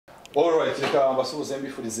Alright, reka mbasuhuze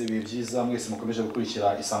mbifurize ibihe byiza mwese mukomeje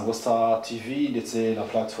gukurikira Isango Star TV ndetse na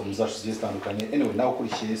platform zacu zigiye zitandukanye. Anyway, nawe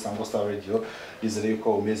ukurikiye Isango Star Radio, bizere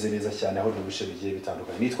yuko umeze neza cyane aho mu bice bigiye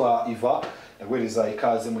bitandukanye. Nitwa Iva, ndagwereza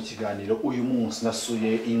ikaze mu kiganiro. Uyu munsi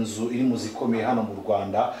nasuye inzu iri mu zikomeye hano mu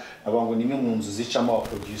Rwanda. Nabango nimwe mu nzu zicamo aba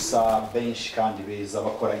producer benshi kandi beza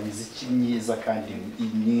bakora imiziki myiza kandi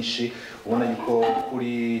myinshi. Ubona yuko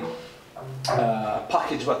kuri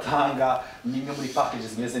package batanga nimwe muri package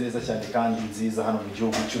zimeze neza cyane kandi nziza hano mu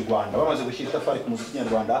gihugu cy'u Rwanda. Bamaze gushyira itafari ku muziki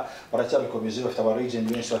nyarwanda, baracyabikomeje, bafite aba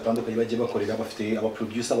legend benshi batandukanye bagiye bakorera, bafite aba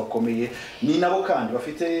producer bakomeye. Ni nabo kandi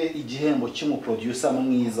bafite igihembo cy'umu producer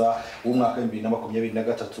mwiza w'umwaka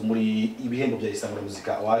 2023 muri ibihembo bya Isango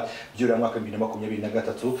Muzika Award by'uriya mwaka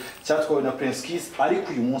 2023 cyatwawe na Prince Kiss.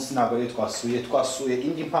 Ariko uyu munsi ntabwo ari twasuye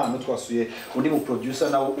indi mpano, twasuye undi mu producer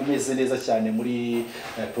nawe umeze neza cyane muri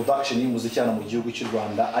production y'umuziki hano mu gihugu cy'u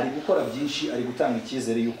Rwanda. Ari gukora byinshi, ari gutanga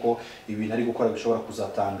icyizere yuko ibintu ari gukora bishobora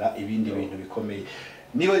kuzatanga ibindi bintu bikomeye.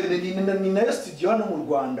 Niba ni na studio hano mu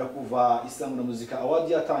Rwanda kuva Isango Muzika Award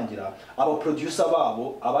yatangira, aba producer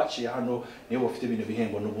babo abaciye hano nibo bafite ibintu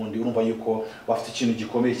bihembo n'ubundi. Urumva yuko bafite ikintu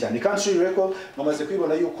gikomeye cyane. Country record bamaze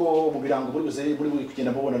kwibona yuko mu birango muri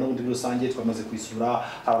kugenda mubona n'ubundi rusange twamaze kwisura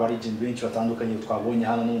aba legend benshi batandukanye twabonye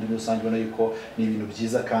hano n'ubundi rusange. Ubona yuko ni ibintu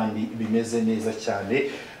byiza kandi bimeze neza cyane.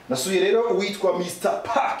 Nasuye rero witwa Mr.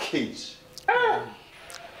 Pakkage.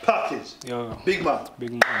 Pakkage. Yo. Big man.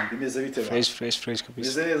 Bimeze bite? Fresh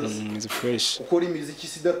kabisa. Bimeze fresh. Ukora imiziki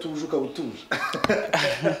sidatuje ukabutuje.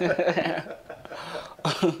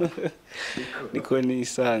 Niko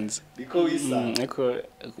nisanze. Niko wisanze.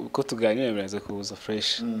 Ko tuganira biraza kuza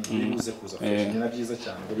fresh. Bibuze kuza fresh. Ni nabyiza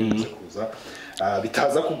cyane ngo bibuze kuza.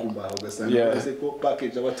 Bitaza kuguma aho ugasanga ese ko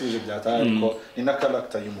Pakkage abatuje byataye ariko ni na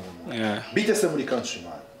character y'umuntu. Bite se muri country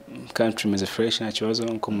man? Country imeze fresh nta kibazo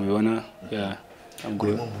nko mubibona.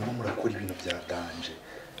 Murakora ibintu bya danje.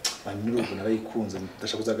 Nirogo narayikunze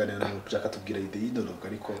ndashaka kuzaganira nawe byaka tubwira ideye y'idorogo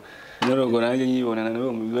ariko nirogo nanjye nyibona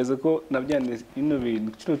nawe mubibaza ko nabyanditse bino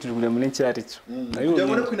bintu kino tujugura muri cyari cyo.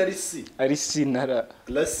 Ndabona ko ari si nara.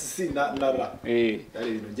 La si nara. Ari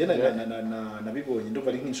ibintu ngena nabibonye ndumva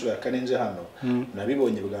ari nk'inshuro ya kanenje hano.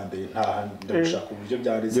 Nabibonye bwa mbere nta ndashaka uburyo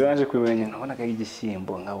byareze. Byanje kwimenya nabona ko ari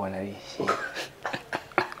igishyimbo nkabona ari.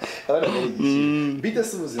 Bite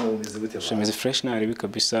se ubuzima bumeze gute? Bimeze fresh nari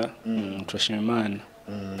kabisa. Turashima Imana.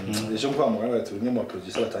 Ejo kwa muganga turi mu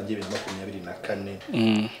producer batangiye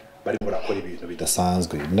 2024 bari murakora ibintu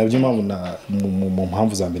bidasanzwe. Nabyo mu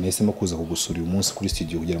mpamvu za mbere nesemo kuza kugusura uyu munsi kuri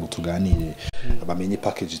studio kugira ngo tuganire abamenye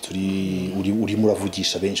Pakkage uri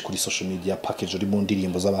muravugisha benshi kuri social media. Pakkage uri mu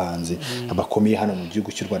ndirimbo z'abahanzi abakomeye hano mu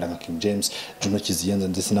gihugu cy'u Rwanda nka King James, Juno Kiziyenza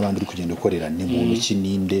ndetse n'abandi uri kugenda ukorera. Ni muntu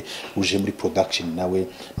kininde uje muri production nawe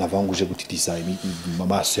navanguje guti design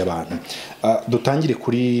amaso y'abantu. Dutangire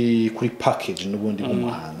kuri Pakkage n'ubundi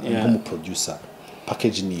nk'umuhanzi nk'umu producer.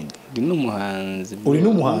 Pakkage nini? Ndi n'umuhanzi. Uri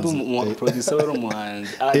n'umuhanzi? Producer wari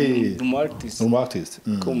umuhanzi. Artist.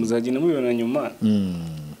 Ko muzagenda mubibona nyuma.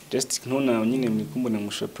 Just nkona nyine mwikumbona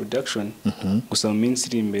ngusha production. Gusa mu minsi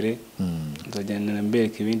iri imbere nzajyana na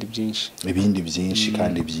mbereka ibindi byinshi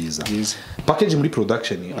kandi byiza. Pakkage muri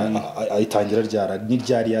production ayitangira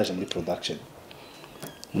ryari yaje muri production?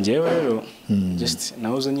 Njyewe rero just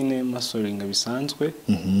nahoze nyine masoringa bisanzwe.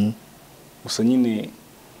 Gusa nyine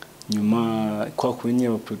nyuma kwa kwenye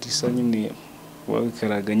aba producer nyine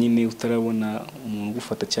wabikaraga nyine utarabona umuntu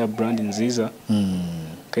gufata cya brand nziza.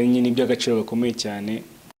 Kandi nyine iby'agaciro gakomeye cyane.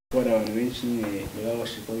 Bari abantu benshi nyine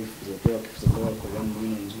barabashika bifuza ko bakorera muri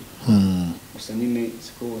nzu. Gusa nyine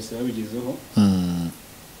siko bose babigezeho.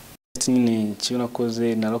 Nyine cyo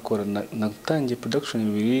nakoze narakora natangiye production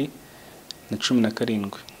 2017.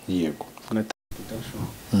 Yego. Production.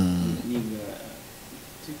 Niga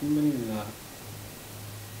tikimba niga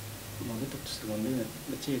magata tusibandana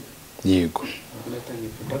nakeka. Yego. Natangiye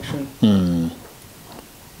production.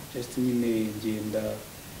 Just nyine ngenda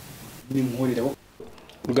nimhorera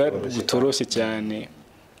butoroshye cyane.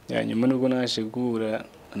 Nyuma nubwo naje guhura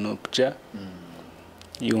nopja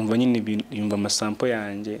yumva nyine yumva amasampo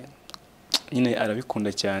yanjye nyine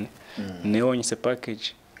arabikunda cyane. Newe wanyise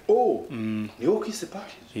Pakkage. Niwo kwise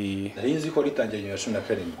Pakkage? Nari nzi ko ritangiye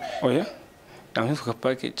 2017. Oya. Naho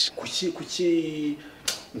Pakkage. Kuki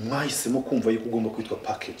mwahisemo kumva yuko ugomba kwitwa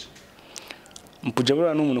Pakkage?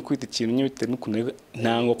 Mpujabura n'umuntu kwita ikintu nyibite n'ukuntu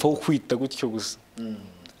ntango apfa kwita gutyo gusa.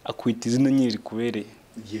 Akwita izina nyiri kubereye.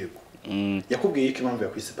 Yego. Yakubwiye ko impamvu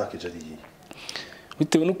yakwise Pakkage ari iyi?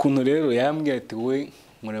 Bitewe n'ukuntu rero yambwiye ati we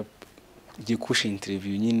muragiye kusha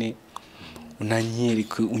interview nyine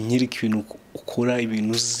unanyereka ibintu ukora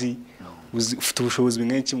ibintu uzi ufite ubushobozi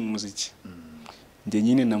bwinshi mu muziki. Njye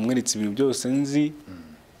nyine namweretse ibintu byose nzi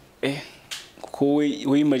kuko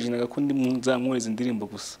we imaginaga ko ndi nzamwohereza indirimbo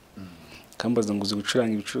gusa kambaza ngo uzi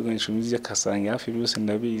gucuranga ibicurangisho bizya kasanga hafi byose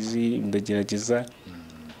ndabizi ndagerageza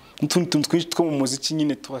utuntu twinshi two mu muziki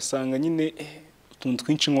nyine tuhasanga nyine utuntu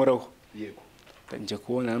twinshi nkoraho yego njya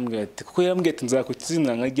kubona arambwira ati kuko yarambwira ati nzakwita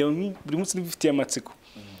izina nkajya buri munsi nifitiye amatsiko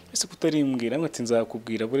ese kutarimbwira arambwira ati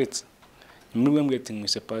nzakubwira buretse nyuma yambwira ati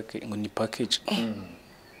mwise Pakkage ngo ni Pakkage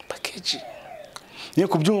Pakkage niyo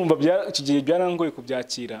kubyumva iki gihe byarangoye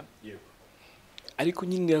kubyakira yego ariko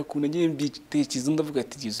nyine yakunda ngiye mbitekerezo ndavuga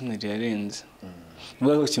ati izina rirarenze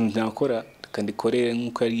vuga ko ikintu nakora kandikorere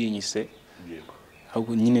nkuko yari yinyise yego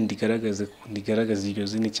ahubwo nyine ndigaragaza iryo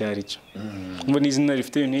zina cyari cyo umva ni izina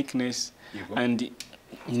rifite uniqueness and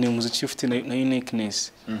nyine umuziki ufite na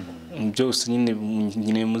uniqueness byose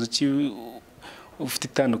nyine umuziki ufite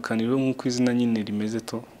itandukaniro nkuko izina nyine rimeze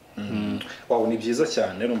to wow ni byiza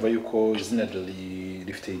cyane numva yuko izina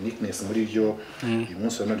rifite uniqueness muri byo uyu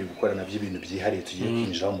munsi wanari gukora nabyo ibintu byihariye tugiye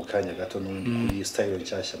kwinjira mu kanya gato n'undi kuri style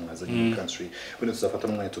nshyashya mwazanye mu country wenda tuzafata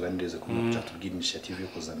umwanya tuganirize ku muntu cyatubwira initiative yo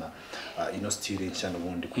kuzana ino style nshya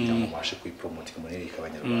n'ubundi kugira ngo mubashe kuyipromote muri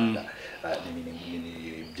abanyarwanda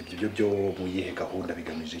byo muyihe gahunda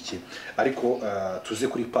bigamije iki ariko tuze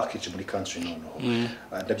kuri Pakkage muri country noneho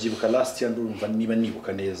ndabyibuka last year ndumva niba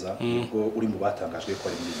nibuka neza ubwo uri mu batangajwe ko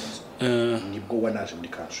ari muri nibwo wanaje muri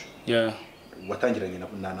country watangiranye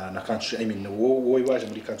na country I mean wowe waje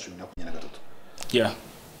muri country 2023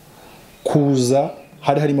 kuza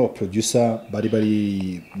harimo aba producer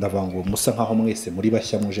bari ndavango musa nkaho mwese muri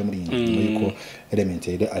bashya muje muri nyuma yuko element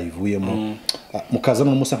yari ayivuyemo mukaza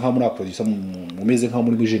no musa nkaho muri aba producer mumeze nkaho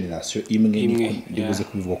muri generation imwe ndibuze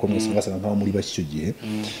kubivuga ko mwese mwasa nkaho muri bashya gihe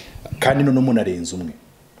kandi none munarenze umwe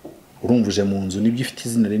urumvuje mu nzu nibyo ifite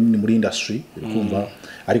izina rinini muri industry kumva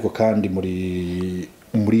ariko kandi muri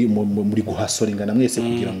guhasoringana mwese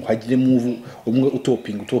kugira ngo hagire move umwe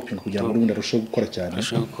utoping kugira ngo urundi arusheho gukora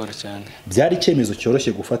cyane byari icyemezo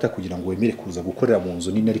cyoroshye gufata kugira ngo wemere kuza gukorera mu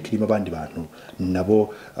nzu nini ariko irimo abandi bantu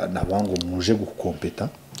nabo nabango muje gukompeta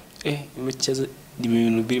bicaze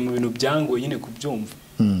ibintu biri mu bintu byangoye nyine kubyumva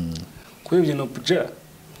kwebye no puja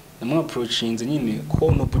namwe approachinze nyine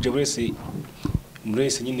ko no puja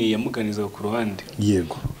burese nyine yamuganiza ku ruhande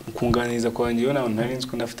yego kunganiza kwanjye yo nawe ntarinzi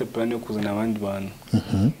ko nafite plan yo kuzana abandi bantu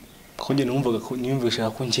ko njye numvaga ko niyumvisha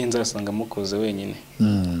ko ngiye nzasanga mukoze wenyine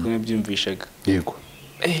ko nabyumvishaga yego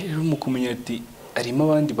rero mukumenya ati arimo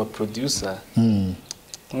abandi ba producer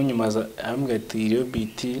nyuma arambwira ati iyo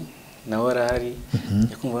beat nawe arahari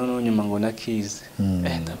yakumva no nyuma ngo na keys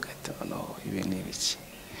ndabwata no ibintu ibiki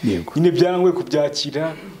yego nyine byangoye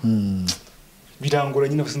kubyakira birangora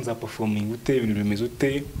nyine basinza performing ute ibintu bimeze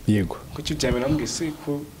ute yego ko cyo cyane nambwise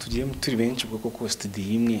ko tugiye turi benshi bwo ko studio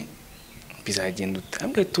imwe bizagenda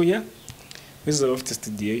utambwe tuya weza bafite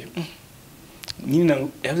studio yo nyine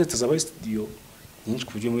yavuze tuzaba studio nyinshi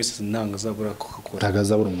ku buryo mwese nanga zabura kokakora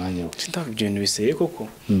tagazabura umwanya we ndabyo ibintu biseye koko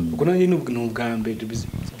ubwo nanjye n'ubwa mbere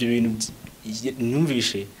ibyo bintu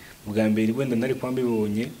nyumvishe ubwa mbere wenda nari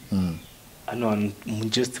kwambibonye ano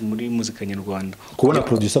just muri muzika nyarwanda kubona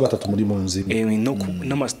producer batatu muri munzi no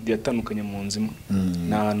n'amastudio atandukanye mu nzima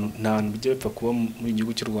nta bijya bapfa kuba muri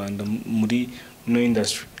gihugu cy'u Rwanda muri no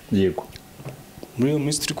industry yego muri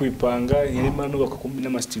ministry kubipanga yarimo nubaka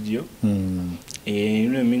n'amastudio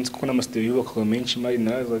no means ko n'amastudio yubaka menshi mari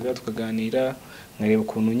narazaga tukaganira nkareba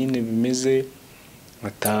ukuntu nyine bimeze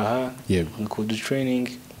mataha Kodo training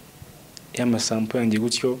y'amasample yanjye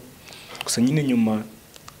gutyo gusa nyine nyuma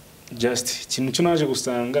just ikintu cyo naje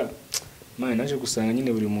gusanga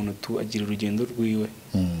nyine buri muntu tu agira urugendo rwiwe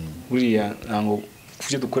buriya nango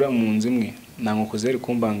kuje dukora mu nzu imwe nango kozeri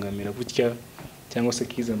kumbangamira gutya cyangwa se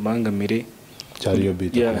kiza mbangamire cyari yo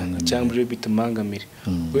bit cyangwa yo bit mbangamire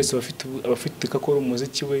wese abafite kakora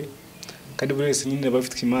umuziki we kandi buri wese nyine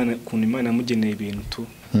abafite imana kuntu imana yamugeneye ibintu tu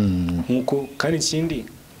nkuko kandi ikindi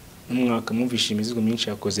umwaka mwumvisha imizigo myinshi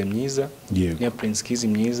yakoze myiza ya Prince Kizi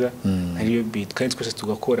myiza ariyo beat kandi twese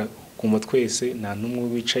tugakora kumva twese nta numwe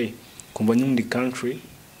wicaye kumva nyundi country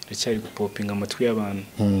cyari gupopinga amatwi y'abantu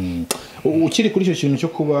ukiri kuri icyo kintu cyo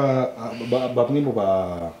kuba bamwe mu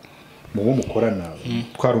bo mukorana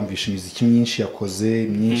twarumvisha imiziki myinshi yakoze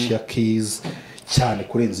myinshi ya Kiz cyane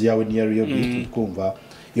kurenza yawe niyo beat twumva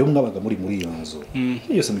iyo mwabaga muri iyo nzu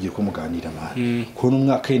yose mugiye ko muganira amana ko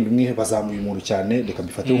n'umwaka yindi umwe bazamuye umuntu cyane reka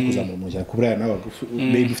mbifate nko kuzamura umuntu cyane kubura nawe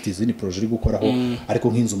maybe ufite izindi project uri gukoraho ariko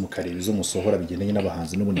nk'inzu mukareba izo musohora bigendanye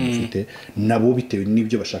n'abahanzi n'ubundi mufite nabo bitewe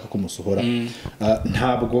n'ibyo bashaka ko musohora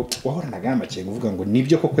ntabwo wahoranaga amakenga uvuga ngo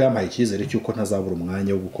nibyo koko yamaye icyizere cy'uko ntazabura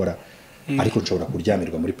umwanya wo gukora ariko nshobora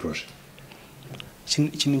kuryamirwa muri project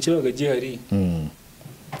ikintu cyabaga gihari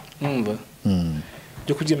numva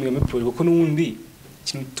byo kuryamirwa muri project kuko n'ubundi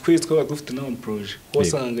ikintu twese twaba dufite n'ama projet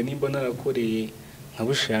wasanga nimba narakoreye nka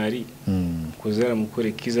Bushari kuzara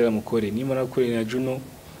mukore kizara mukore nimba narakoreye na Juno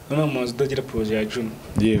none amazi udagira projet ya Juno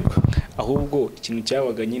yego ahubwo ikintu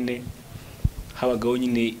cyabaga nyine habagaho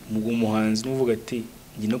nyine mu muhanzi n'uvuga ati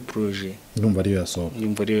ngino projet ndumva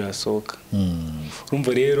ariyo yasohoka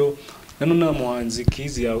urumva rero nano nta muhanzi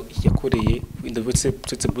kizi yakoreye ndabetse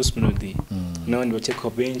Bruce Melody n'abandi bakeka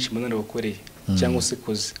benshi mbona bakoreye cyangwa se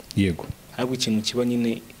koze yego ahubwo ikintu kiba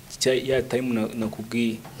nyine ya time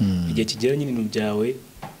nakubwiye igihe kigera nyine mu byawe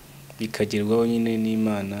bikagerwaho nyine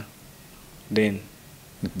n'Imana then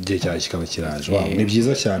igihe cyawe kikaba kiraje ni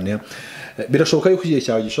byiza cyane birashoboka yuko igihe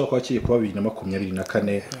cyawe gishobora kuba kiri kuba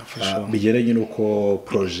 2024 bigeranye nuko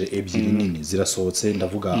projet ebyiri nini zirasohotse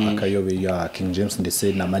ndavuga akayobe ya King James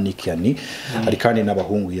ndetse na Manikiani ari kandi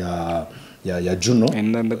n'abahungu ya Juno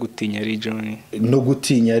ndagutinya ari John no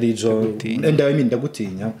gutinya ari John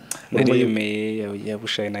ndagutinya naremeye ya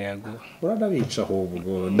Bushari na Yago uranabica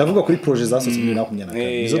ahubwo ndavuga kuri projet zasohotse muri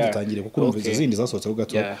 2024 izo dutangire kuko urumva izo zindi zasohotse ho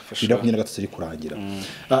gato 2023 ziri kurangira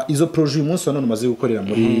izo projet uyu munsi none umaze gukorera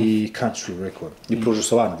muri country record ni projet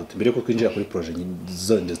Asobanura dute mbere ko twinjira kuri projet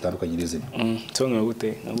zindi zitandukanye n'izindi tongera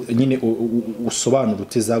gute nyine usobanura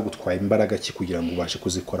ute zagutwaye imbaraga ki kugira ngo ubashe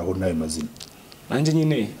kuzikoraho nayo mazina nanjye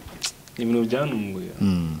nyine ibintu byanunguye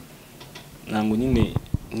nango nyine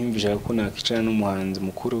nimvisha ko nakicara n'umuhanzi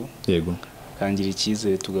mukuru yego kangira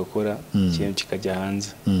icyizere tugakora ikintu kikajya hanze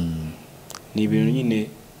ni ibintu nyine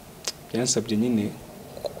byansabye nyine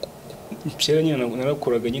mpyera nyine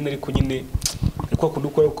narakoraga nyine ariko nyine ariko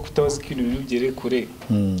akundukora kutabaza ikintu bigere kure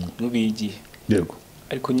nubigiye yego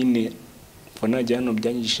ariko nyine fanajya hano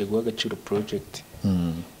byanyigishije guha agaciro project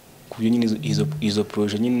kubyo nyine izo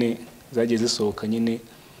project nyine zagiye zisohoka nyine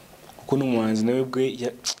kuko n'umuhanzi nawe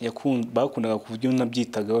bwe bakundaga kuburyo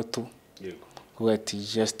nabyitaga tu yego kuvuga ati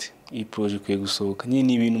just iyi project kwiye gusohoka nyine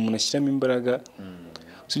ni ibintu umuntu ashyiramo imbaraga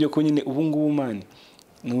sibyo ko nyine ubu ngubu mani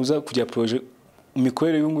nuza kujya project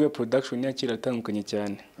imikorere y'ubungu ya production yakira atandukanye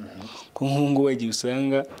cyane ko nk'ubungu wagiye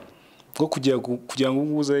usanga ko kugira ngo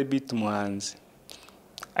uguze beat umuhanzi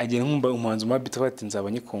agera nk'umba umuhanzi mu beat bati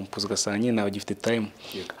nzabanye compose ugasanga nyine nawe gifite time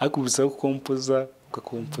ariko bisaba ko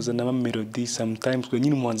composer na melody sometimes ko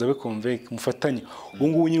nyine umuhanzi abe convey mufatanye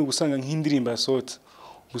ubungu nyine gusanga nk'indirimbo yasohotse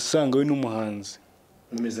usanga we n'umuhanzi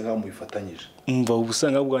umeze nkaho mubifatanyije umva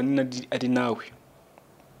ubusanga bwa nina ari nawe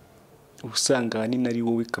usanga nina ari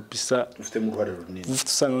wowe kabisa ufite mu ruhare runini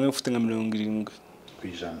usanga ufite nka 70%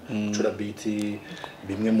 cura beat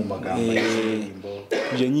bimwe mu magambo y'indirimbo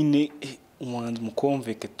byo nyine umuhanzi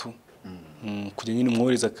mukonveke tu kujya nyine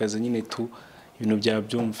umworeza akazi nyine tu ibintu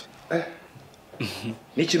byabyumve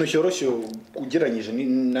ni ikintu cyoroshye ugeranyije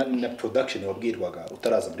na production wabwirwaga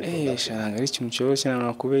utaraza muri production shanga ari ikintu cyoroshye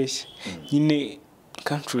nakubeshye nyine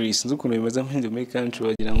country sinzi ukuntu bibaza muri country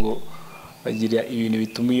bagira ngo bagira ibintu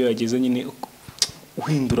bituma iyo yageze nyine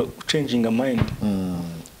uhindura changing a mind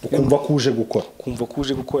ukumva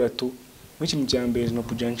kuje gukora tu ikintu cya mbere no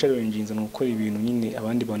kujya challenge no gukora ibintu nyine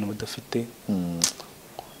abandi bantu badafite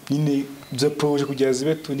nyine bya project kugira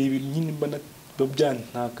zibe tu ni ibintu nyine mbana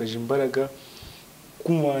byantakaje imbaraga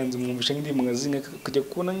kumuhanze mwumvisha nk'indirimbo ngazinga kujya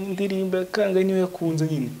kubona indirimbo yakanga niyo yakunze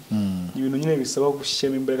nyine ibintu nyine bisaba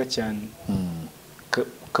gushyiramo imbaraga cyane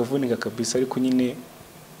kavunika kabisa ariko nyine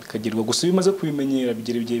bikagirwa gusa bimaze kubimenyera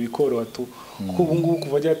bigera bigiye bikoroha tu kuko ubu ngubu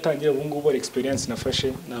kuva byatangira ubu ngubu ari experience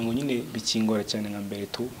nafashe nango nyine bikingora cyane nka mbere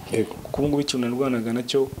tu kuko ubu ngubu ikintu narwanaga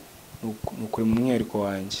nacyo nukuri mu mwihariko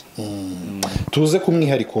wanjye tuze ku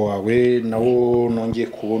mwihariko wawe nawo nongeye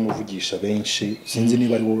kubona uvugisha benshi sinzi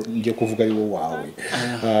niba ari ngiye kuvuga ari wo wawe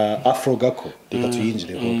Afrogako reka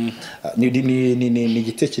tuyinjireho ni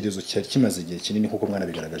igitekerezo cyari kimaze igihe kinini kuko mwana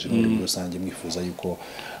bigaragaje muri rusange mwifuza yuko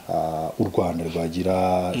u Rwanda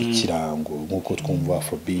rwagira ikirango nkuko twumva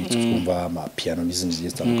Afrobeat twumva ama piano n'izindi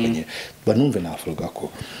zitandukanye banumve na Afrogako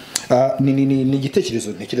ni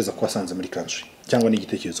igitekerezo ntekereza ko wasanze muri country cyangwa ni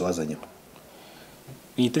igitekerezo wazanye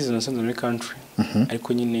igitekerezo nasanze muri country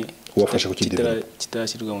ariko nyine wafasha kukidevelop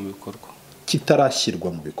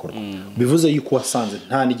kitarashyirwa mu bikorwa bivuze yuko wasanze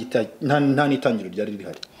nta n'itangiro ryari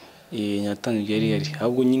rihari nyatangiro ryari rihari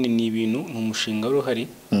ahubwo nyine ni ibintu umushinga wari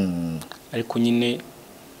ariko nyine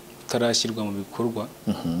utarashyirwa mu bikorwa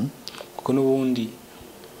kuko n'ubundi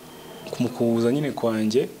kumukubuza nyine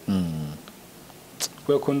kwanjye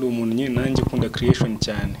kubera ko ndi umuntu nyine nanjye ukunda creation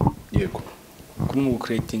cyane yego kuri mu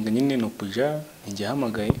creating nyine no puja njye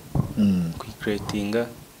hamagaye creatinga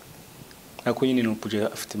ako nyine no puja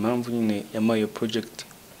afite impamvu nyine yamaye project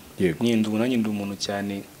yego nyine ndubona nyine ndi umuntu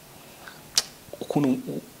cyane ukuntu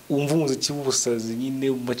wumva umuziki w'ubusazi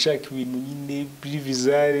nyine bacaka ibintu nyine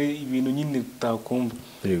bizarre ibintu nyine utakumva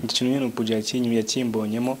ikintu nyine Puja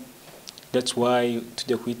yakimbonyemo. That's why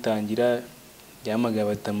tujya kwitangira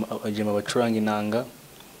yamagaye abajema bacuranga inanga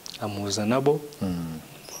amuza nabo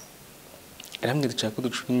arambwira dushaka ko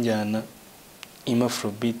ducura injyana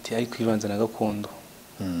Afrobeat ariko ivanze na gakondo.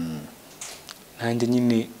 Nanjye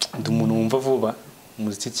nyine ndi umuntu wumva vuba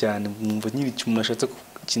umuziki cyane mwumva nyine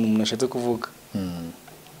ikintu umuntu ashatse kuvuga.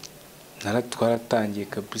 Twaratangiye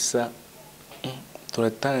kabisa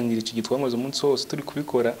turatangira icyo gitwamaze umunsi wose turi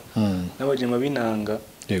kubikora n'abajema binanga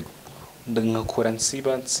yego ndangakora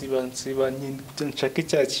nsiba nshaka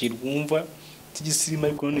cyakira wumva kigisima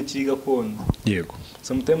ariko none kiri gakondo yego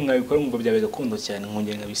sometimes mwabikora mwumva byabe gakondo cyane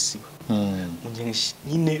nkongera nkabisiba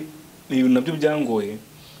nyine ibintu nabyo byangoye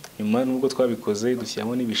nyuma nubwo twabikoze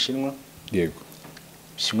dushyiramo n'ibishinwa yego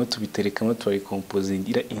bishimwe tubiterekamo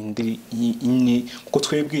turayicomposingira indi inye kuko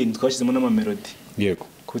twebwe twashyizemo n'amamelody yego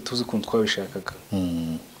ko tuzi ukuntu twabishakaga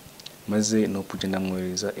maze no Puja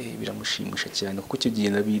ndamwohereza biramushimisha cyane kuko icyo gihe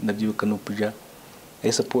nabyibuka no Puja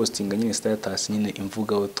yahise postinga nyine status nyine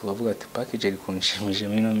imvugaho tubavuga ati Pakkage ari kunshimije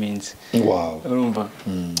muri no minsi. Wow. Urumva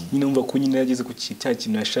nyine umva ko nyine yageze ku cya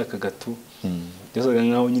kintu yashakaga tu yasaga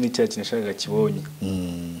nkaho nyine cya kintu yashakaga kibonye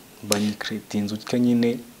bani creatinze uka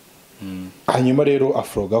nyine. Hanyuma rero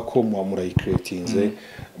Afrogako murayicreatinze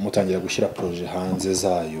mutangira gushyira projet hanze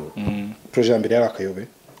zayo. Projet ya mbere yari Akayobe.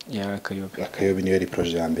 Akayobe niyo yari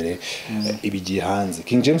projet ya mbere ibigiye hanze.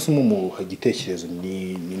 King James mu gitekerezo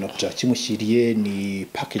ni no kimushyiriye ni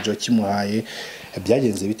Pakkage wakimuhaye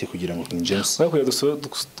byagenze bite kugira ngo King James bakwiye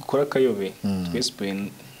dukora Akayobe twese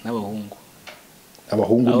n'abahungu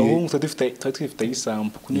dufite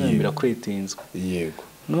isample kuniyambira creatinze yego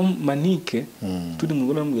no Manike turi mu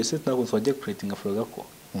gona mbese ntabwo twajya creating Afrogako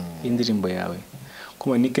indirimbo yawe ko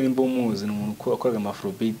Manike nimba umuzi n'umuntu ukoraga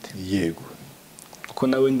Afrobeat yego ko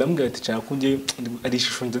nawe ndambwira ati cyaka kunje ari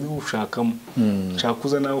ishusho ndi gushakamo cyaka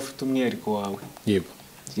kuza nawe ufite umwihariko wawe yego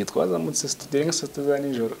igihe twazamutse studio nka saa za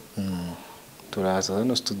nijoro turaza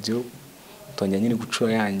hano studio twajya nyine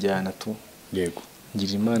gucura yanjyana tu yego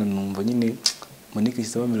ngira Imana numva nyine Manike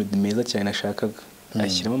isaba melody meza cyane ashakaga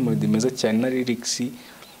ashyiramo melody meza cyane na lyrics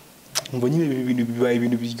umva nyine ibintu bibaye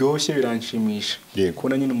ibintu biryoshye biranshimisha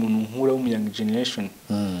kubona nyine umuntu nkura wo young generation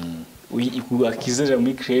akizera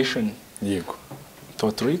muri creation yego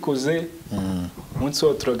turayikoze umunsi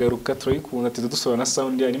wo turagaruka turayikunda tudusora na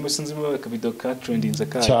sound ya nimo sinzi mu akabido ka trendinze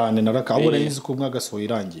ka cyane narakabona yizi ko mwagasohoye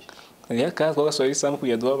irangiye ya ka twagasohoye isamu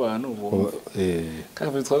kuya duha abantu ubu ka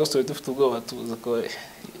twagasohoye dufite ubwoba tuza ko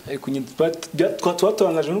ariko nyine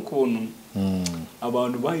twatwangaje no kubona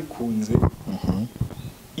abantu bayikunze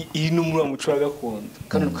iri no muri umuco wa gakondo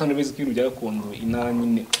kandi beze kwintu bya gakondo inara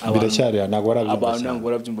nyine biracyari ntago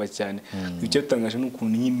warabyumva cyane icyo tangaje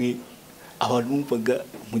n'ukuntu nyine abantu bumvaga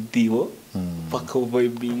mudibo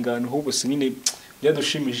bakavibinga no bose nyine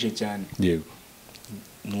byadushimishije cyane yego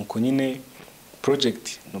nuko nyine project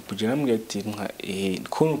no Puja namwe ati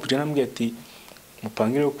ko no Puja namwe ati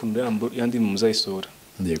mupangire ukunda yandi muzayisora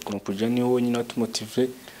yego no Puja ni wowe nyine atumotive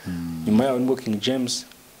nyuma yaho ngo King James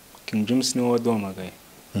ni wowe waduhamagaye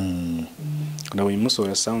ndabonye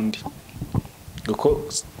musora sound kuko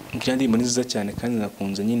kandi muri nziza cyane kandi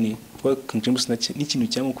nakunze nyine King James n'ikintu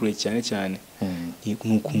cyamukuriye cyane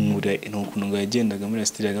nukuntu yagendaga muri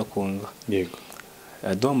style ya gakondo yego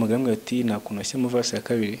aduhamagaye ati nakuntu ashyira mu verse ya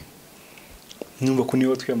kabiri numva ko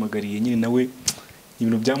niyo twiyamagariye nyine nawe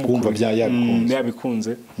ibintu byamukuriye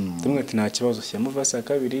yabikunze ndumwe ati nta kibazo shyira mu verse ya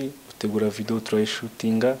kabiri utegura video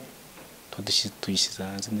turayishootinga tuyishyize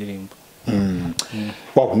hanze indirimbo.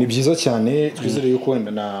 Wow, ni byiza cyane twizere yuko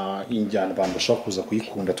wenda na injyana abantu bashaka kuza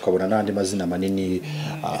kuyikunda tukabona n'andi mazina manini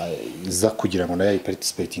za kugira ngo nayo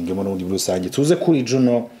participatingemo n'undi muri rusange tuze kuri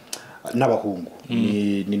Juno n'abahungu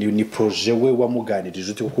ni projet we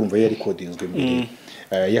wamuganirije ute kuko umva yari recordingzwe muri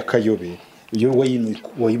y'Akayobe yo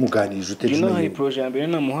wayimuganirije ute Juno hari projet ya mbere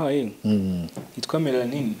namuhaye yitwa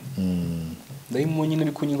Melanin ndayimo nyine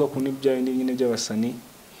ari kunywa ku nyine by'abasani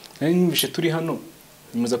nari nibishe turi hano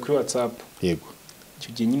nimuza kuri WhatsApp yego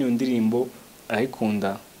icyo gihe nyine ndirimbo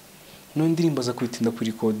arayikunda no ndirimbo za kwitinda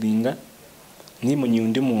kuri recordinga nimonye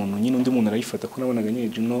undi muntu arayifata ko nabonaga nyine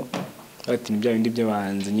Juno ati nibya bindi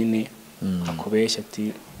by'abanze nyine akobeshya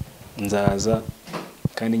ati nzaza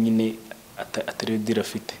kandi nyine atari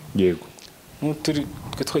dirafite yego twe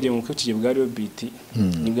twagiye mu kwikiye bwa Rio Beat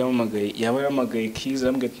nibwo yamamagaye yaramagaye kiza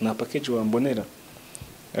ambwira ati na Pakkage wambonera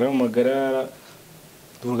aramagara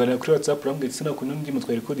tugana kuri WhatsApp rambwira ati nakunda ndi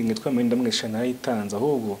mutwa recording twamenye ndamwesha nayitanze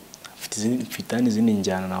ahubwo mfitani zindi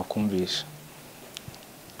njyana nakumvisha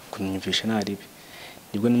kunyumvisha naribi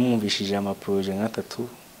nibwo nimwumvishije ama projet nka 3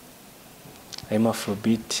 harimo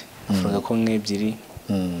afrobeat Afrogako nk'ebyiri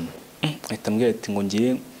ahita ambwira ati ngo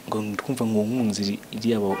ngiye ngo ndumva ngo nkunzi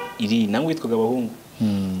iri nawe witwaga abahungu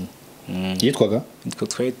yitwaga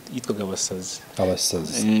abasazi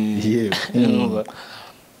yego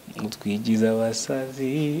twigiza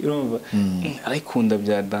abasazi urumva arikunda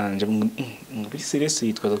bya danje muri serious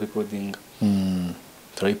yitwaza recording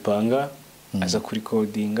turayipanga aza kuri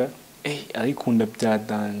recording arikunda bya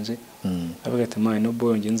danje avuga ati man no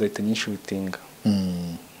boy ngenza ahita nyishutinga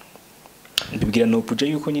mbibwira no puje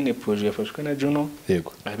yuko nyine projet yafashwe na Juno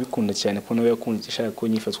yego arabikunda cyane ko nawe yakunze ishaka ko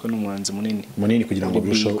nyifatwa n'umuhanzi munini kugira ngo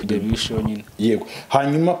birusheho nyine yego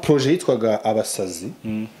hanyuma projet yitwaga abasazi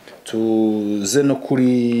tuze no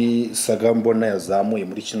kuri saga mbona yazamuye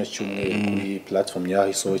muri kino cyumweru kuri platform yaho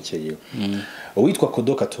isohokeye uwitwa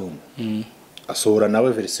Kodo Cartoon asohora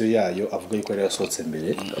nawe version yayo avuga yuko yari yasohotse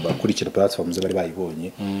mbere abakurikira platform ze bari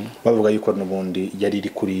bayibonye bavuga yuko n'ubundi yari iri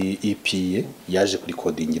kuri EP ye yaje kuri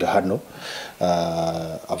codingira hano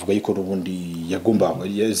avuga yuko n'ubundi yagomba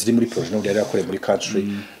ziri muri project n'ubundi yari yakoreye muri country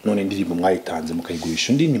none ndirimbo mwayitanze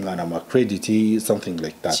mukayigurisha undi ni mwana ma credit something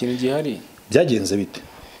like that kintu gihari byagenze bite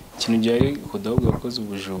kintu gihari Kodo yakoze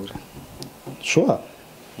ubujura sure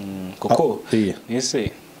kuko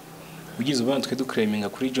nese ugize ubana twe duclaiminga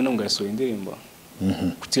kuri Juno ngo yasohoye indirimbo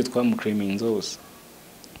kutiye twamuclaiminga zose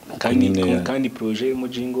kandi projet mu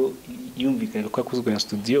jingo yumvikana ko akozwe na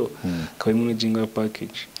studio kabe mu jingo ya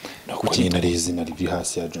Pakkage kuki nari izina riri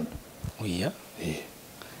hasi ya Juno oya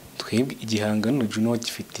twebwe igihangano Juno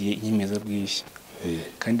gifitiye inyemeza bwishye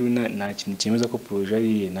kandi nta kintu cyemeza ko projet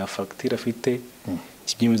ari na facture afite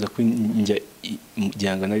kibyemeza ko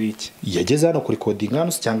igihangano ari iki yageze hano kuri coding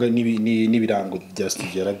hano cyangwa n'ibirango bya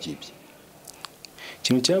studio yarabyibye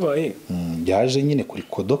kintu cyabaye yaje nyine kuri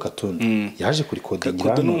Kodo Cartoon yaje kuri coding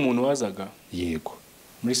Kodo n'umuntu wazaga yego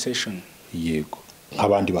muri session yego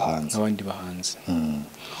nk'abandi bahanze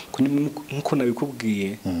nkuko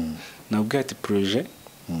nabikubwiye nabwiye ati projet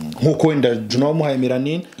nkuko wenda Juno wamuhaye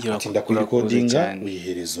Melanin ati ndakuri coding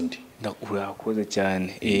uyihereza undi urakoze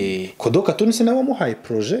cyane Kodo Cartoon se nawe wamuhaye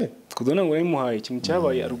projet Kodo nango yamuhaye ikintu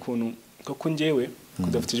cyabaye ari ukuntu koko njyewe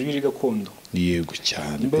kudafite ijwi gakondo yego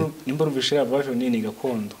cyane nimba rumvishe ya version nini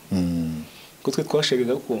gakondo ko twe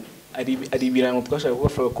twashagaga ko ari ibirango twashaka ko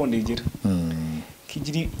Afrogako igira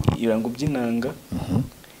kigira irango by'inanga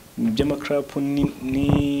by'amakrap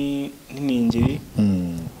Ninjye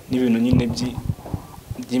n'ibintu nyine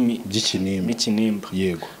by'ikinimba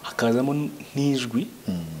yego hakazamo n'ijwi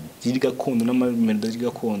riri gakondo n'amamelodi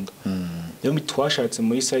gakondo rero twashatse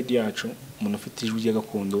muri side yacu umuntu ufite ijwi rya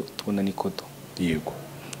gakondo tubona ni Kodo yego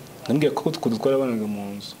nambwiye ko twarabanaga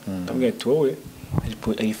mu nzu nambwiye ati wowe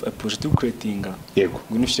ari project yo creatinga yego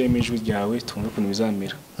ngwino ushyiremo ijwi ryawe tumve ukuntu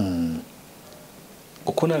bizamera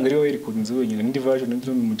kuko nanga ari wowe recordinze wenyine n'indi version ndi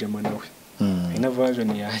mu mujama nawe ina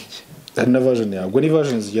version yanjye ari na version yawe ubwo ni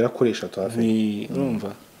version zigera kuri 3 hafi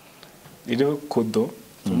urumva rero Kodo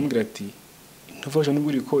tumubwira ati ino version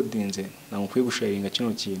uri recordinze namukwiye gusharinga kino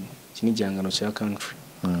kintu kini gihangano cya country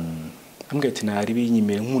ambwira ati nari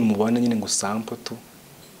binyimere nk'umuntu mubana nyine ngo sample tu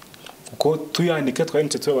kuko tuyandika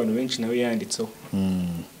twanditse turi abantu benshi nawe yanditseho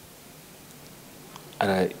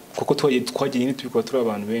kuko twagiye nyine tubikora turi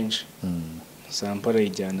abantu benshi sample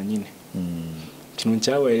arayijyana nyine ikintu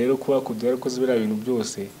cyabaye rero kuba Kodo yarakoze biriya bintu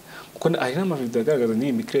byose kuko hari n'amavideo agaragaza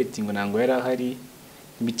n'ibintu creating ntango yari ahari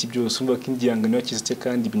ibiti byose umva ko igihangano yakizitse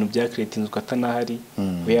kandi ibintu bya creating ukatanahari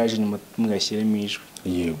we yaje nyuma mugashyiremo ijwi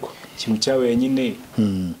yego ikintu cyabaye nyine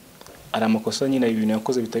ari amakosa nyine ibintu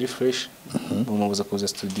yakoze bitari fresh bamubuza kuza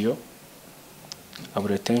studio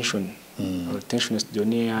abura attention studio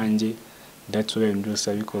ni yanjye that's why ibintu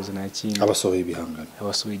byose abikoze nta kintu abasohoye ibihangano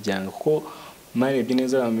igihangano kuko marebye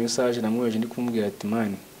neza ama message namweje ndi kumubwira ati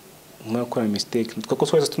man mwakora mistake kuko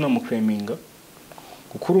twese tunamuclaiminga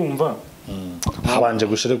kuko urumva habanje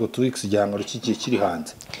gushirego tweaks igihangano kigiye kiri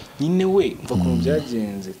hanze nyine we mva ko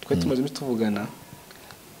byagenze twe tumaze tuvugana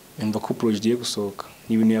mva ko project ye gusohoka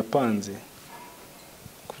ni ibintu yapanze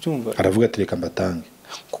kubyumva aravuga ati reka mbatange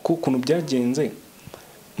kuko ukuntu byagenze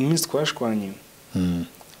iminsi twashwanye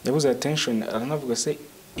yabuze attention aranavuga se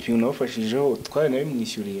ibintu nabafashijeho twari nawe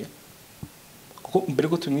mwishyuriye kuko mbere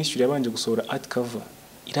ko tumwishyuriye abanje gusohora art cover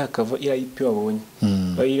ira IP wabonye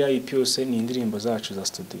ira IP yose ni indirimbo zacu za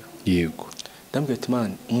studio yego ndambwiye ati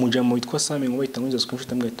man umujamo witwa Sami ngo bahita ngunza screenshot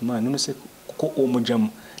ndambwiye ati man none se kuko uwo mujamo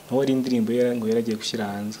nawe ari indirimbo ngo yaragiye gushyira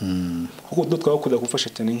hanze kuko twakuda gufasha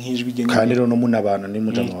cyane nk'ijwi gene kandi rero no munabana ni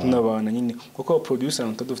mujamo n'abana nyine kuko producer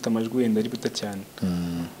nta dufite amajwi wenda ari bita cyane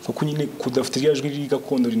kuko nyine kudafite ryajwi riri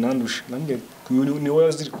gakondo rinandusha ndambwiye ni wowe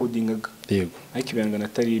wazi recordingaga yego ariko ibihangano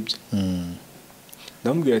atari ibyo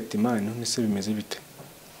ndambwiye ati man none se bimeze bite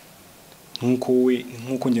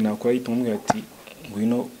nkuko njye nakora yipamwe ati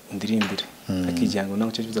ngwino ndirimbire akijyango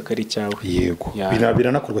naho cyo biza kari cyawe yego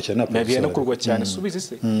biranakorwa cyane biranakorwa cyane subize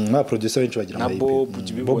se nka producer benshi bagira na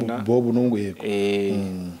Bob nungu yego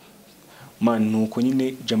man nuko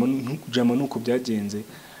nyine jama nuko byagenze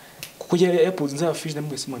kuko yapoze nza fish na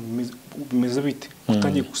mwese man bimeze bite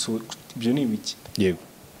utangiye gusohoka ibyo ni ibiki yego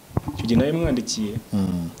cyo nawe mwandikiye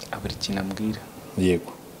abari kinambwira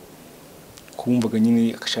yego kumvaga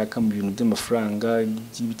nyine akashaka mu bintu by'amafaranga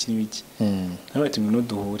y'ibiki n'ibiki nawe ati ngwino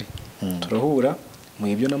duhure turahura mu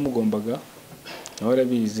ibyo namugombaga nawe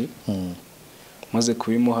arabizi maze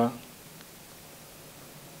kubimuha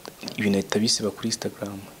ibintu ahita bisiba kuri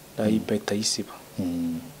Instagram ahita yisiba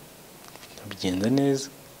bigenda neza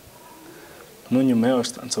no nyuma yaho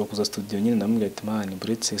ansaba kuza studio nyine namubwira ati man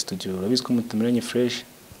buretse studio urabizi ko mutemeranye fresh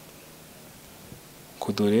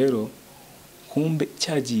Kodo rero kumbe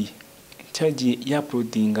cyagiye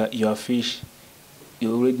ya-uploadinga iyo affiche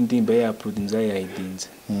iyo already ndimba ya-uploadinga yayidinze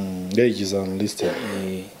yayigize on list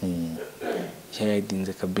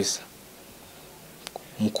yayidinze kabisa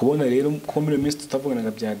mu kubona rero ko muri minsi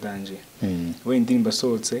tutavuganaga byadanje we ndimba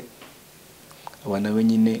asohotse abana be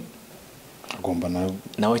nyine agomba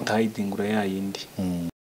nawe tahidingura yayindi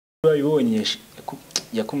urayibonyesha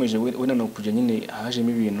yakomeje we nano kujya nyine hajemo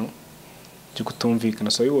ibintu cyo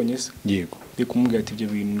kutumvikana so yibonye se yego kumubwira ati ibyo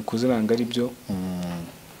bintu nikuze nanga ari byo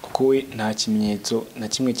kuko we nta kimenyetso na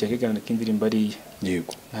kimwe cyakigana k'indirimbo ariye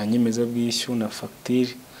yego nta nyemeza bwishyu na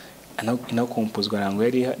facture na compozwa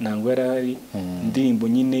nango yari ari indirimbo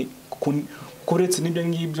nyine kuko uretse n'ibyo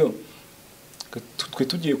ngibyo twe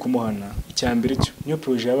tugiye kumuhana icyambere cyo niyo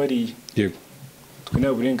projet yabariye yego twe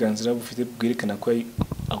nta burenganzira bufite bwerekana ko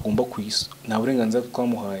agomba kuyisa nta burenganzira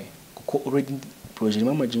twamuhaye kuko already projet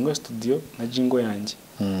irimo amajingo studio na jingo yanjye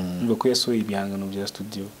niba ko yasohoye ibihangano bya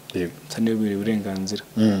studio yego cyane biri burenganzira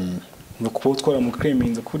niba kuko twara mu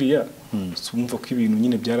claiminza kuriya sumva ko ibintu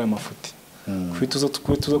nyine byari amafuti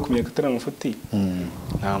tuza kumenya ko atari amafuti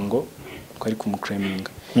ntabwo twari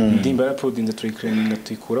kumuclaiminga indimba yarapodinze turayiclaiminga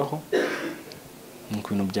tuyikuraho nuko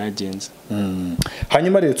ibintu byagenze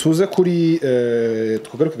hanyuma rero tuze kuri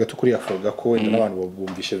twagaruka gato kuri Afrogako wenda n'abantu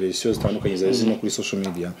babumvisha version zitandukanye zari no kuri social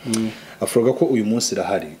media Afrogako uyu munsi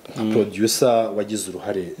irahari producer wagize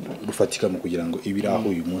uruhare rufatika mu kugira ngo ibiraho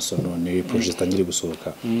uyu munsi none project tangire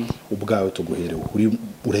gusohoka ubwawe tuguherewe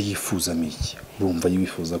urayifuza miki urumva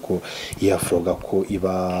yifuza ko iyi Afrogako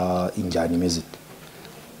iba injyana imeze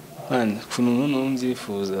kuno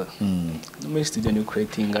nzifuza muri studio ni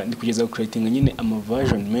kugeza creating nyine ama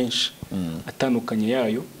version menshi atandukanye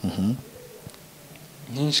yayo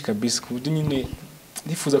nyinshi kabisa ku buryo nyine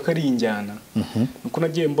nifuza ko ari injyana nuko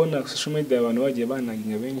nagiye mbona social media abantu bagiye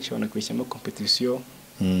banaginga benshi banakwishyamo competition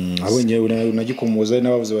abonye unagikomoza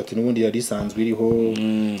n'abavuze bati nubundi yari isanzwe iriho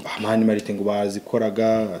amahani marite ngo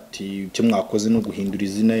bazikoraga ati cyo mwakoze no guhindura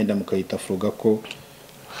izina yenda mukayita Afrogako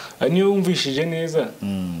niyo wumvishije neza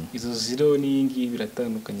izo zero n'ingi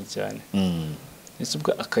biratandukanye cyane ese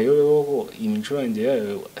ubwo akayobeho imicurange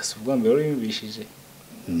yayo asubwa mbere yumvishije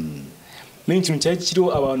n'inkintu cyari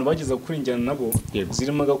kiriho abantu bageza kuri injyana nabo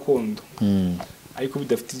zirimo gakondo ariko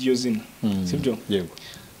bidafite iryo zina sibyo yego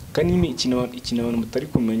kandi ni ikintu abantu mutari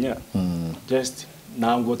kumenya just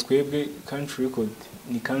ntabwo twebwe country record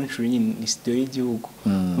ni country nyine ni studio y'igihugu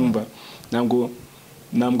numva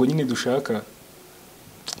ntabwo nyine dushaka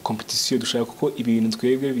competition dushaka ko ibintu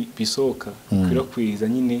twebwe bisohoka kwirakwiza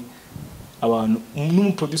nyine abantu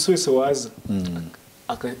n'umuproducer wese waza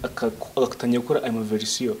akatangira gukora ama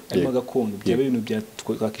version arimo gakondo byaba ibintu bya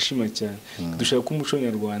twakishima cyane dushaka ko umuco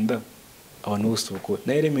nyarwanda abantu bose bakora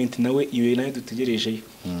na element nawe iwe nayo dutegereje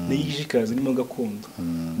n'iyishikaza nimo gakondo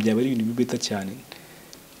byaba ari ibintu bibeta cyane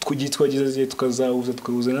twageze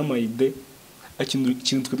tukazahuza n'amayide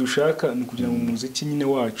ikintu twe dushaka ni kugira ngo umuziki nyine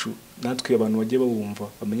wacu natwe abantu bagiye bawumva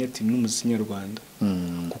bamenye ati n'umuziki nyarwanda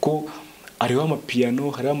kuko hariho amapiano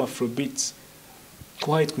hariho amafrobeats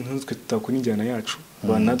ko hari twe tutakora injyana yacu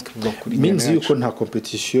natwe bakora injyana yacu yuko nta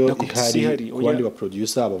competition ihari ku bandi ba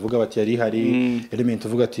producer bavuga bati yari hari element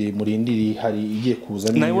uvuga ati murindiri hari igiye kuza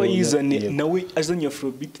nawe yizane nawe azanye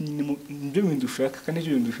afrobeat nyine ibyo bintu dushaka kandi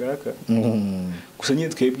ibyo bintu dushaka gusa nyine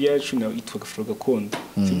twebwe yacu nawe itwa Afrogako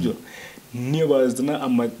sibyo niyo bazana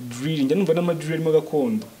amadrill njya numva n'amadrill arimo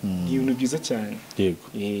gakondo ni ibintu byiza cyane yego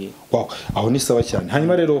wow aho ni sawa cyane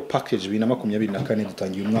hanyuma rero package 2024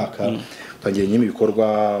 dutangiye umwaka tangiye nyine ibikorwa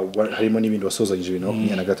harimo n'ibindi wasozanyije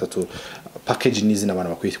 2023 package ni izina abantu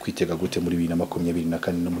bakwiye kwitega gute muri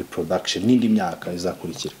 2024 no muri production n'indi myaka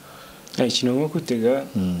izakurikira ikintu nko kwitega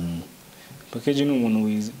package ni umuntu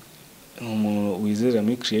wizera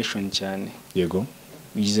muri creation cyane yego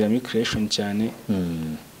wizera muri creation cyane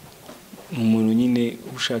umuntu nyine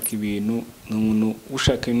ushaka ibintu, umuntu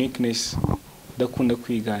ushaka uniqueness, udakunda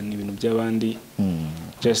kwigana ibintu by'abandi,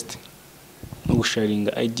 just no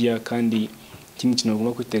gusharinga idea. Kandi ikindi kintu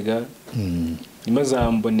agomba kwitega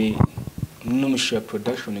nimazambone n'umushinga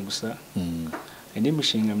production gusa, indi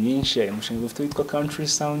imishinga myinshi, umushinga ufite witwa Country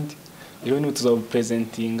Sound, iyo ni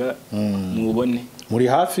tuzabupresentinga mubone muri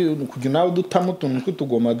hafi kugira nawe dutamo utuntu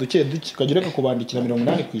tw'utugoma duke duke kagira kubandikira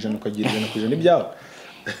 80% ukagira 100% ibyawe.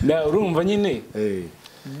 Na urumva nyine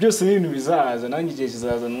byose n'ibintu bizaza, nanjye igihe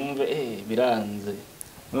kizaza numve biranze,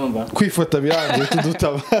 urumva kwifata biranze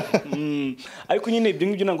tudutaba. Ariko nyine ibyo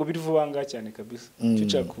ngibyo ntabwo biri vuba ngaha cyane kabisa.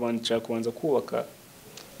 Cyo kubanza kubaka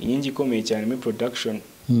inkingi ikomeye cyane muri production,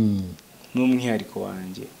 n'umwihariko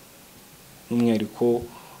wanjye, n'umwihariko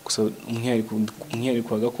gusa,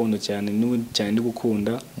 umwihariko wa gakondo cyane cyane ndi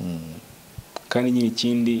gukunda. Kandi nyine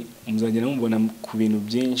ikindi muzagenda mubona ku bintu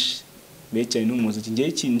byinshi cyane n'umuziki. Ngiye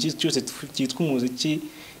ikintu cyose cyitwa umuziki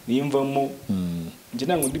niyumvamo, nje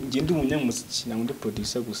ntabwo ndi umunyamuziki, ntabwo ndi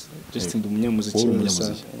producer gusa, just ndi umunyamuziki.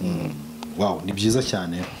 Wow, ni byiza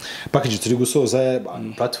cyane. Package turi gusoza,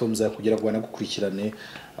 platforms za kugira ngo banagukurikirane,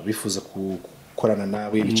 abifuza gukorana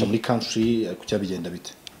nawe bica muri country kucya bigenda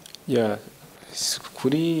bite?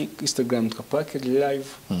 Kuri Instagram twa Pakkage live,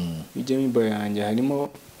 bijya mimba yanjye harimo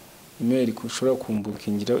email ushobora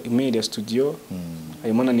kumbukingira, email ya studio,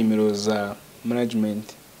 harimo na nimero za management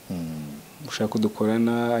ushaka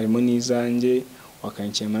kudukorana, harimo n'izanjye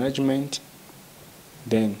wakanyikira management,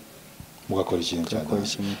 then mugakora ikintu cyane.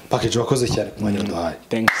 Package wakoze cyane ku mwanya waduhaye.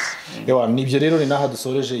 Thanks. Nibyo rero ni naha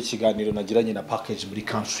dusoreje ikiganiro nagiranye na Pakkage muri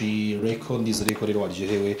Country Record. Ndizere ko rero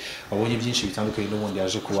waryohewe, wabonye byinshi bitandukanye n'ubundi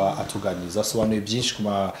yaje kuba atuganiriza, asobanuye byinshi ku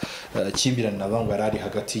makimbirane nabango yarari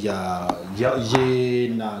hagati ye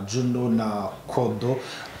na Juno na Kodo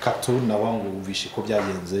Kato nabango bumvishe ko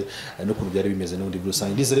byagenze no kuntu byari bimeze n'ubundi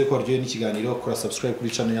brusange. Ndizere ko waryohewe n'ikiganiro, kora subscribe kuri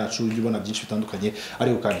channel yacu ujye ubona byinshi bitandukanye,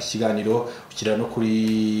 ariko kandi ikiganiro ukira no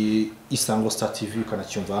kuri Isango Star TV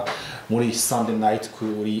ukanacyumva muri Sunday night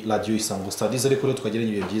kuri radio Isango Star. Ndizere ko twageranye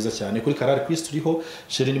ibihe byiza cyane. Kuri Karari Chris turiho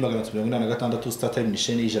sheri ni 386, Star Time ni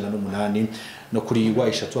sheni 108, no kuri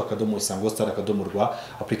Wayihanze Isango Star akadomorwa,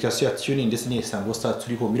 application ya Tuning ndetse ni Isango Star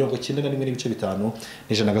turiho 91.5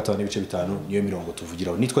 105.5 niyo mirongo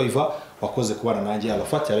tuvugiraho. Nitwa Iva, wakoze kubana nanjye,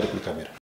 abafati yari kuri kamera.